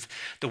truth.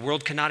 The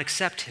world cannot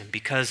accept him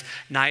because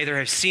neither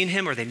have seen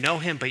him or they know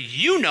him, but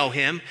you know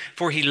him,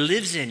 for he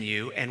lives in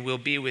you and will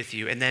be with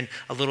you. And then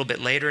a little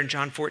bit later in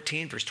John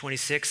 14, verse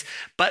 26,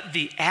 but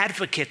the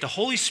advocate, the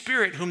Holy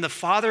Spirit, whom the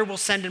Father will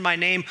send in my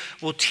name,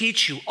 will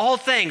teach you all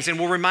things and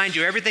will remind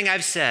you everything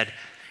I've said.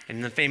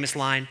 And the famous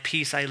line,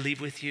 peace I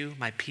leave with you,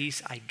 my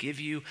peace I give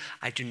you.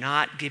 I do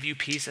not give you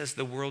peace as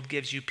the world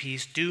gives you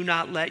peace. Do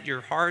not let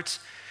your hearts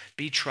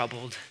be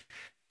troubled.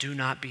 Do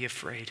not be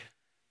afraid.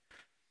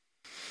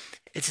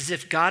 It's as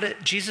if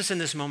Jesus in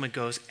this moment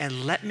goes,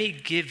 and let me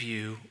give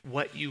you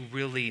what you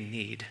really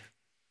need.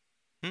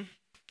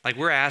 Like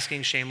we're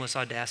asking, shameless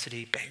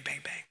audacity, bang, bang,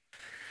 bang.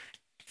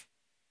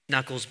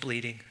 Knuckles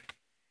bleeding.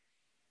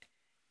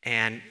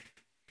 And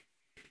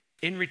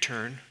in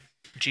return,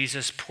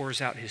 Jesus pours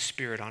out his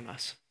Spirit on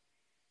us,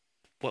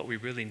 what we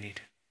really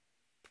need.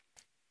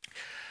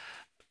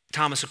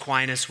 Thomas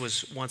Aquinas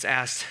was once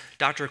asked,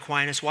 Dr.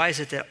 Aquinas, why is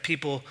it that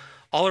people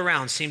all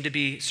around seem to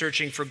be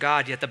searching for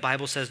God, yet the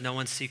Bible says no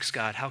one seeks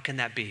God? How can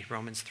that be?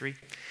 Romans 3.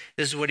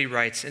 This is what he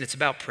writes, and it's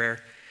about prayer.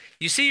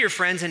 You see your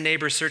friends and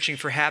neighbors searching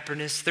for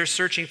happiness. They're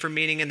searching for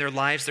meaning in their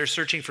lives. They're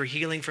searching for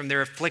healing from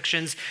their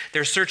afflictions.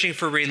 They're searching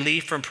for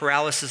relief from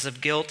paralysis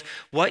of guilt.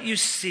 What you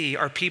see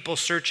are people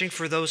searching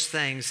for those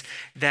things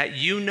that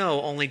you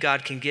know only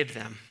God can give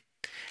them.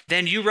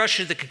 Then you rush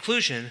to the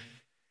conclusion,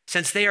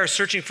 since they are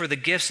searching for the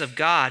gifts of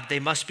God, they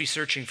must be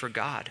searching for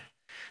God.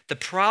 The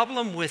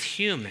problem with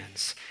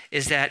humans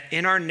is that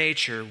in our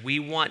nature, we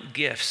want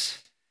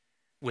gifts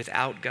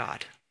without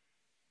God.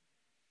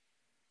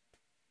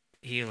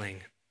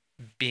 Healing,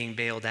 being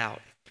bailed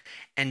out.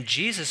 And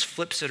Jesus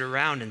flips it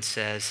around and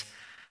says,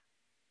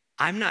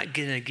 I'm not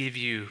going to give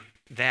you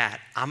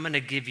that. I'm going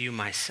to give you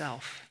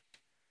myself.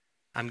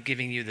 I'm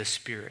giving you the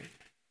Spirit.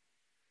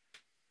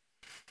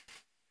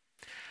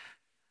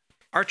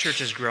 Our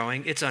church is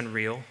growing. It's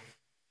unreal.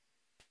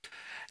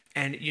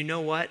 And you know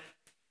what?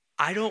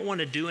 I don't want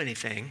to do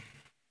anything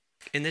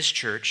in this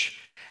church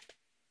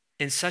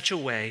in such a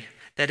way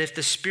that if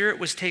the Spirit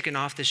was taken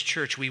off this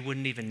church, we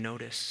wouldn't even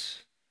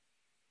notice.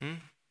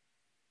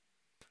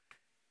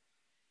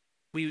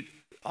 We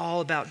all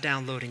about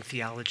downloading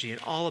theology and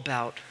all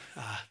about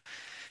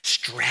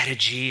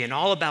strategy and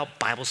all about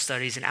Bible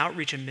studies and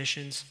outreach and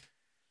missions.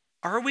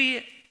 Are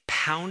we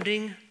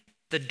pounding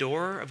the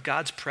door of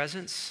God's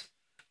presence,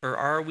 or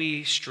are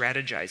we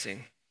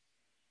strategizing?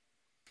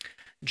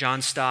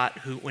 John Stott,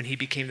 who when he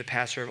became the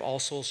pastor of All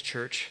Souls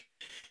Church,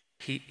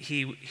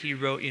 he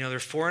wrote, there are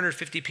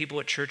 450 people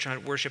at church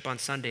on worship on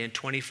Sunday and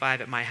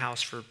 25 at my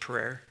house for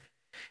prayer.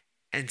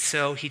 And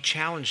so he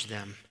challenged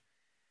them.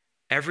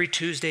 Every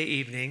Tuesday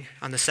evening,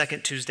 on the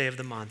second Tuesday of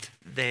the month,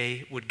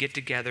 they would get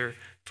together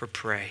for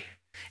pray.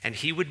 And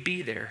he would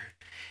be there.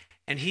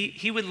 And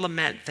he would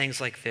lament things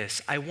like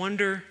this. I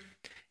wonder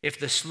if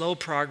the slow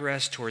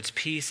progress towards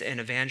peace and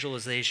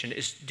evangelization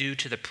is due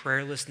to the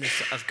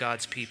prayerlessness of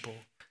God's people.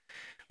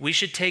 We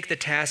should take the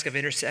task of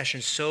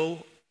intercession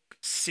so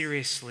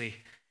seriously.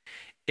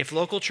 If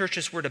local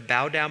churches were to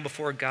bow down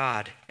before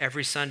God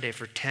every Sunday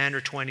for 10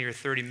 or 20 or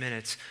 30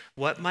 minutes,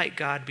 what might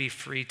God be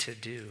free to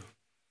do?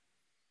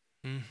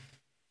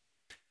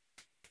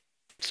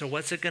 So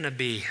what's it going to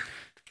be?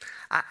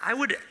 I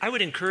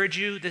would encourage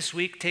you this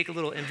week, take a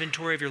little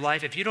inventory of your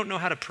life. If you don't know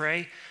how to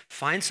pray,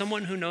 find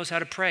someone who knows how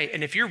to pray.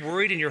 And if you're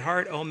worried in your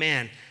heart, oh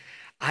man,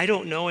 I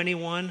don't know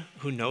anyone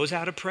who knows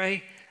how to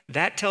pray,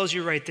 that tells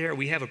you right there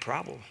we have a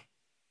problem.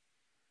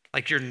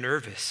 Like you're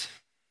nervous.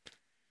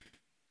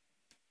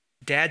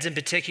 Dads in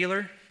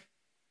particular,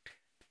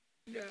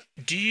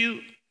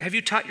 have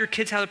you taught your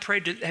kids how to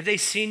pray? Have they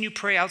seen you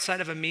pray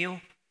outside of a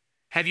meal?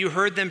 Have you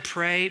heard them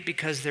pray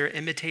because they're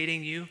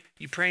imitating you?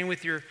 You praying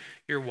with your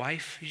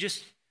wife?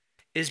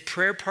 Is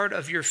prayer part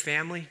of your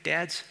family,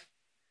 dads?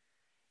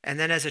 And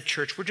then as a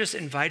church, we're just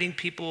inviting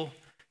people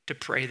to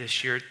pray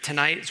this year.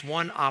 Tonight is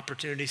one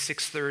opportunity,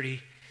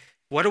 6:30.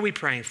 What are we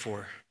praying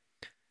for?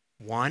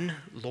 One,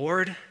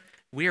 Lord,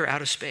 we are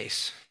out of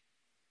space.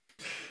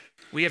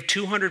 We have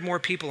 200 more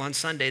people on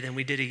Sunday than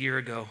we did a year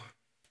ago.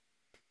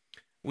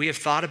 We have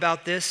thought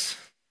about this.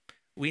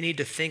 We need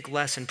to think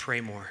less and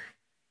pray more.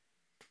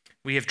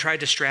 We have tried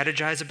to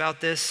strategize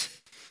about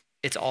this.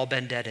 It's all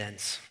been dead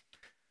ends.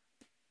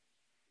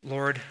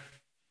 Lord,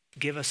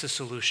 give us a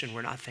solution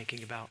we're not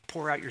thinking about.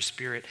 Pour out your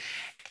Spirit.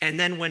 And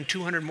then when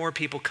 200 more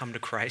people come to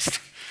Christ,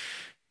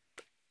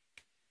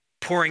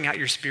 pouring out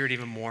your Spirit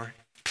even more,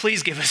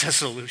 please give us a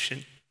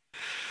solution.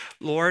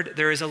 Lord,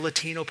 there is a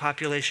Latino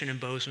population in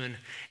Bozeman.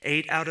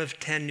 8 out of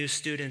 10 new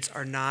students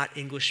are not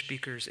English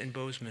speakers in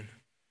Bozeman.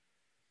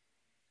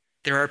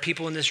 There are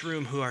people in this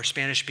room who are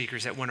Spanish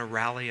speakers that want to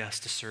rally us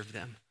to serve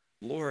them.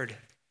 Lord,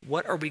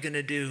 what are we going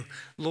to do?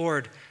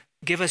 Lord,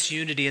 give us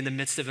unity in the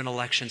midst of an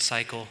election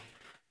cycle.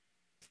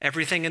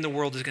 Everything in the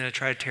world is going to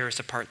try to tear us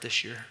apart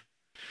this year.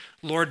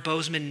 Lord,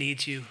 Bozeman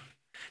needs you.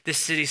 This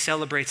city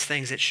celebrates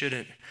things it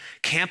shouldn't.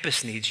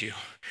 Campus needs you.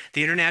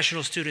 The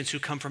international students who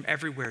come from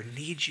everywhere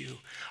need you.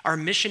 Our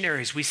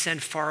missionaries we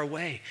send far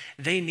away,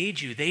 they need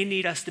you. They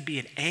need us to be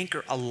an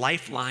anchor, a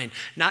lifeline,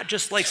 not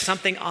just like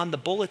something on the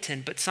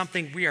bulletin, but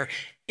something we are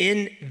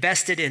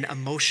invested in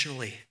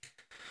emotionally.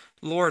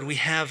 Lord, we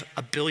have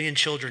 1 billion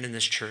children in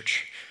this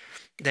church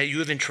that you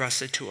have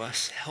entrusted to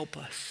us. Help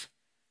us.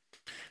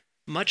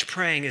 Much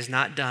praying is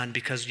not done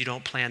because you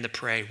don't plan to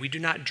pray. We do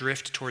not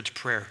drift towards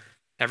prayer.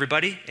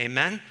 Everybody,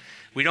 amen?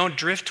 We don't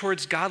drift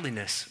towards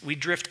godliness. We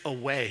drift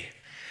away.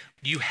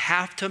 You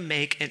have to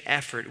make an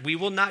effort. We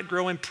will not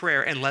grow in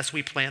prayer unless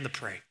we plan to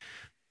pray.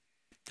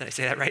 Did I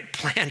say that right?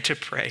 Plan to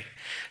pray.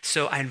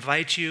 So I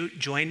invite you,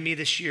 join me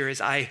this year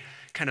as I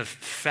kind of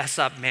fess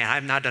up, man,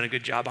 I've not done a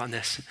good job on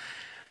this.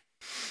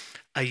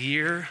 A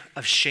year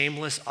of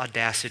shameless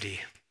audacity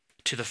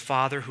to the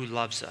Father who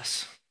loves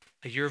us.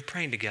 A year of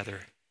praying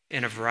together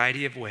in a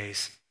variety of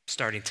ways,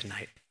 starting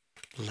tonight.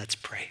 Let's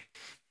pray.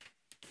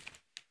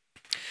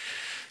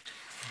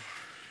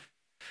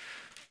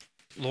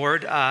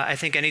 Lord, I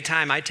think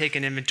anytime I take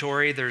an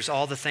inventory, there's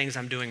all the things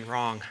I'm doing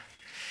wrong.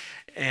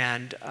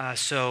 And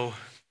so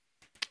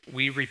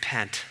we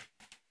repent.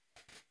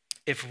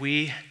 If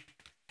we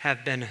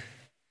have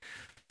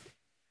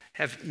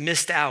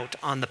missed out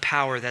on the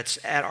power that's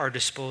at our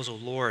disposal,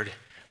 Lord,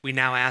 we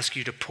now ask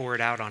you to pour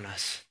it out on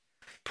us.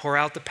 Pour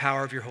out the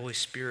power of your Holy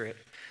Spirit,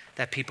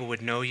 that people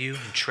would know you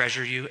and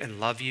treasure you and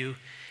love you,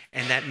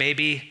 and that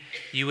maybe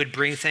you would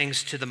bring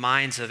things to the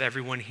minds of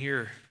everyone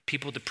here,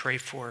 people to pray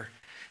for,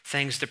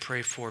 things to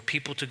pray for,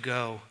 people to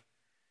go,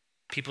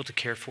 people to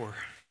care for.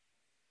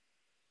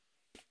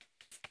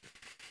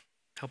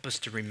 Help us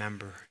to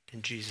remember.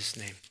 In Jesus'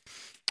 name,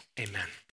 amen.